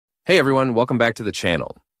Hey everyone, welcome back to the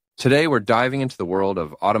channel. Today we're diving into the world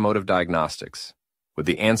of automotive diagnostics with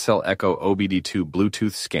the ANCEL Echo OBD2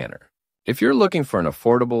 Bluetooth Scanner. If you're looking for an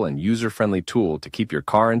affordable and user-friendly tool to keep your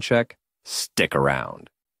car in check, stick around.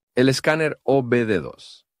 El escáner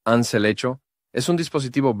OBD2 ANCEL Echo es un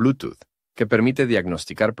dispositivo Bluetooth que permite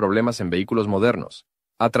diagnosticar problemas en vehículos modernos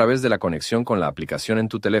a través de la conexión con la aplicación en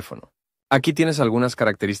tu teléfono. Aquí tienes algunas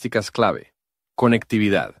características clave.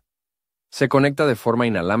 Conectividad. Se conecta de forma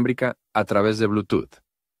inalámbrica a través de Bluetooth,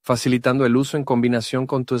 facilitando el uso en combinación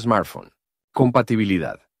con tu smartphone.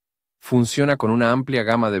 Compatibilidad. Funciona con una amplia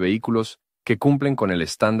gama de vehículos que cumplen con el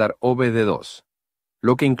estándar OBD2,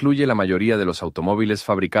 lo que incluye la mayoría de los automóviles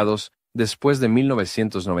fabricados después de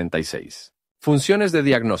 1996. Funciones de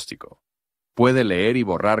diagnóstico. Puede leer y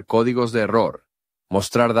borrar códigos de error,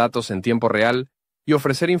 mostrar datos en tiempo real y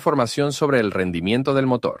ofrecer información sobre el rendimiento del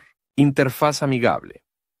motor. Interfaz amigable.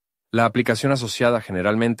 La aplicación asociada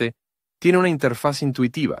generalmente tiene una interfaz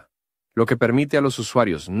intuitiva, lo que permite a los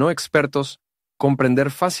usuarios no expertos comprender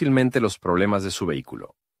fácilmente los problemas de su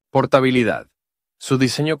vehículo. Portabilidad. Su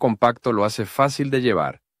diseño compacto lo hace fácil de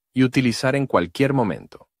llevar y utilizar en cualquier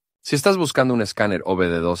momento. Si estás buscando un escáner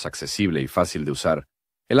OBD2 accesible y fácil de usar,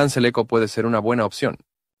 el ANCEL Echo puede ser una buena opción.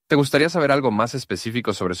 ¿Te gustaría saber algo más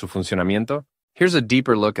específico sobre su funcionamiento? Here's a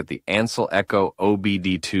deeper look at the ANCEL Echo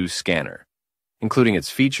OBD2 Scanner, including its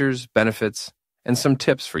features, benefits, and some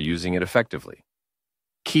tips for using it effectively.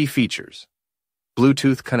 Key features.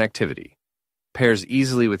 Bluetooth connectivity. Pairs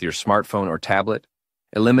easily with your smartphone or tablet,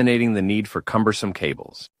 eliminating the need for cumbersome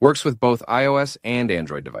cables. Works with both iOS and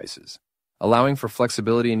Android devices, allowing for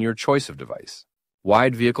flexibility in your choice of device.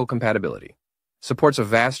 Wide vehicle compatibility. Supports a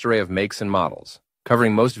vast array of makes and models,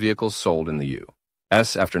 covering most vehicles sold in the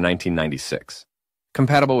U.S. after 1996.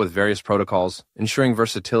 Compatible with various protocols, ensuring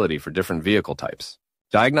versatility for different vehicle types.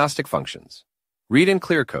 Diagnostic functions. Read and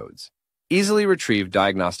clear codes. Easily retrieve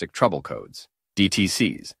diagnostic trouble codes,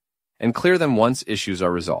 DTCs, and clear them once issues are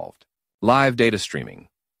resolved. Live data streaming.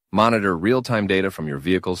 Monitor real-time data from your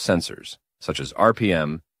vehicle's sensors, such as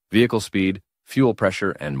RPM, vehicle speed, fuel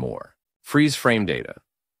pressure, and more. Freeze frame data.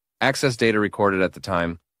 Access data recorded at the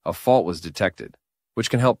time a fault was detected, which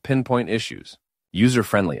can help pinpoint issues.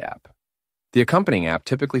 User-friendly app. The accompanying app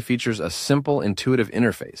typically features a simple, intuitive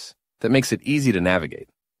interface that makes it easy to navigate.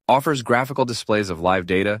 Offers graphical displays of live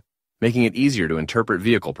data, making it easier to interpret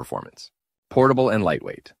vehicle performance. Portable and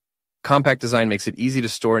lightweight. Compact design makes it easy to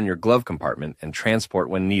store in your glove compartment and transport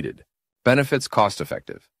when needed. Benefits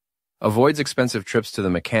cost-effective. Avoids expensive trips to the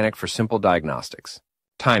mechanic for simple diagnostics.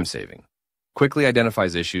 Time-saving. Quickly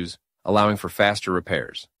identifies issues, allowing for faster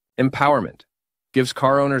repairs. Empowerment. Gives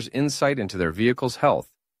car owners insight into their vehicle's health,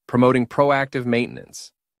 promoting proactive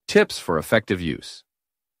maintenance. Tips for effective use.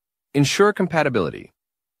 Ensure compatibility.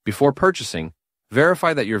 Before purchasing,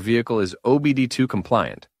 verify that your vehicle is OBD2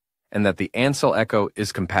 compliant and that the ANCEL Echo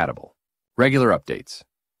is compatible. Regular updates.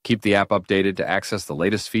 Keep the app updated to access the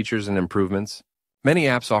latest features and improvements. Many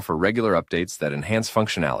apps offer regular updates that enhance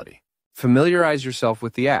functionality. Familiarize yourself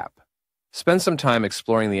with the app. Spend some time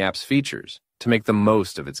exploring the app's features to make the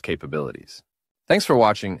most of its capabilities. Thanks for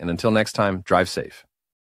watching, and until next time, drive safe.